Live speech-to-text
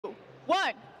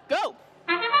1, go.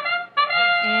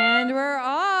 And we're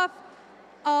off.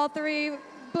 All 3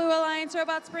 Blue Alliance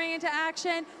robots spring into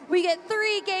action. We get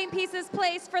 3 game pieces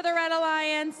placed for the Red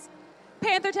Alliance.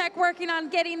 Panther Tech working on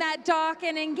getting that dock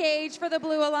and engage for the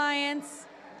Blue Alliance.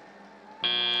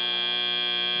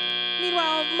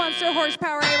 Meanwhile, Monster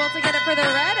Horsepower able to get it for the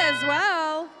Red as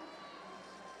well.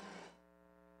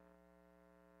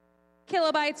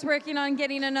 Kilobytes working on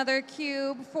getting another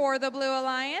cube for the Blue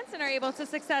Alliance and are able to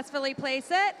successfully place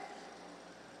it.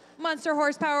 Monster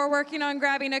Horsepower working on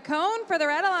grabbing a cone for the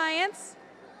Red Alliance.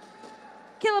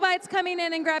 Kilobytes coming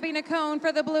in and grabbing a cone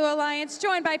for the Blue Alliance,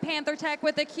 joined by Panther Tech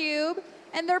with a cube,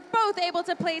 and they're both able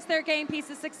to place their game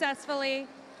pieces successfully.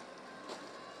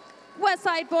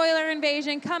 Westside Boiler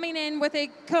Invasion coming in with a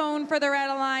cone for the Red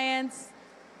Alliance,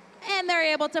 and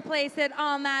they're able to place it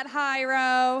on that high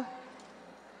row.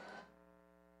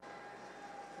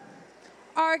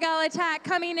 Argyle Attack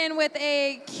coming in with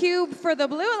a cube for the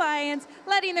Blue Alliance,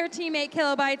 letting their teammate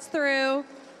Kilobytes through.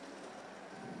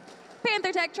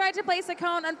 Panther Tech tried to place a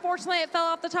cone. Unfortunately, it fell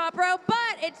off the top row,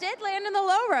 but it did land in the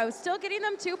low row, still getting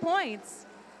them 2 points.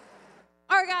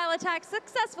 Argyle Attack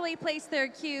successfully placed their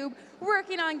cube,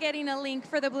 working on getting a link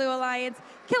for the Blue Alliance.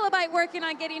 Kilobyte working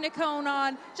on getting a cone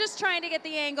on, just trying to get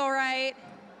the angle right.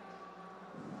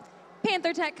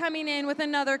 Panther Tech coming in with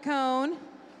another cone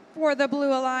for the Blue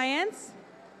Alliance.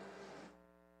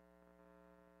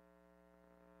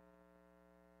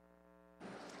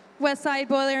 Westside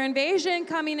Boiler Invasion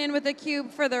coming in with a cube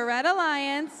for the Red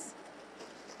Alliance.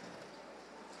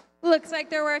 Looks like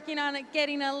they're working on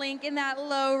getting a link in that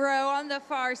low row on the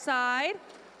far side.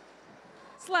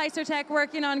 Slicer Tech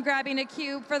working on grabbing a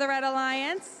cube for the Red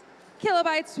Alliance.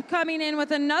 Kilobytes coming in with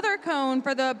another cone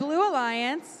for the Blue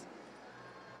Alliance.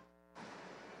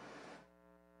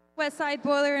 Westside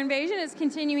Boiler Invasion is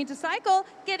continuing to cycle,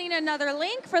 getting another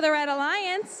link for the Red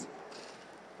Alliance.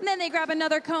 And then they grab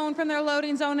another cone from their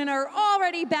loading zone and are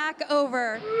already back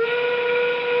over.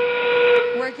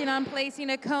 Working on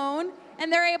placing a cone,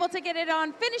 and they're able to get it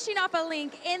on, finishing off a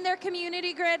link in their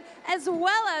community grid, as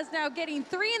well as now getting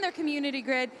 3 in their community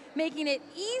grid, making it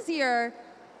easier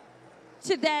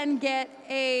to then get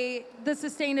the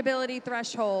sustainability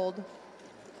threshold.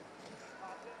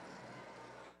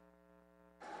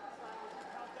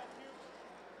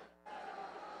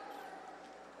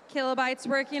 Kilobytes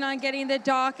working on getting the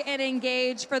dock and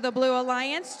engage for the Blue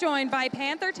Alliance, joined by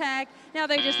Panther Tech. Now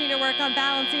they just need to work on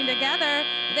balancing together.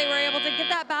 They were able to get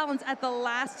that balance at the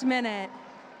last minute.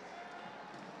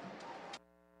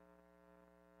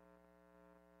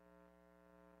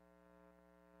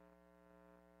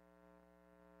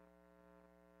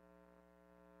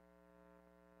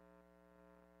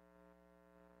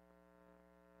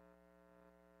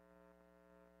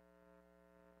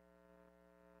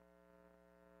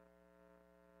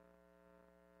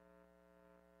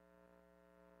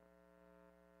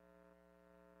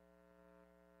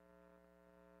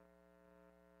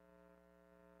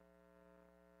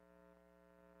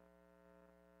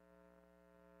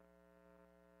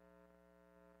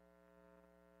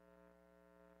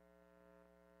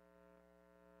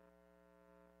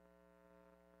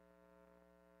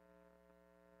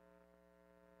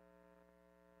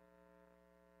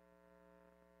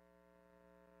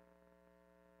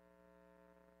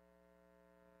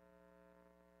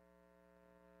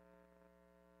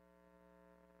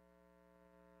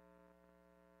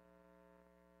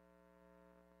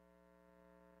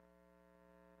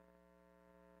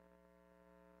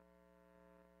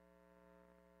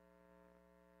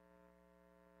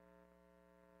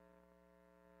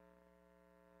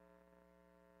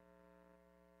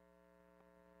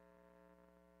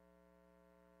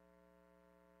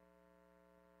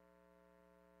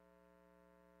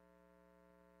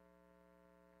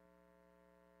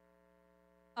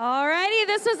 Alrighty,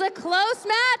 this was a close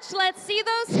match. Let's see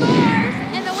those scores.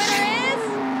 And the winner is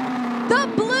the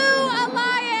Blue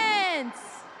Alliance,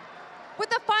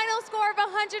 with a final score of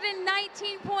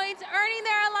 119 points, earning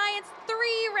their alliance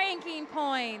 3 ranking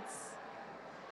points.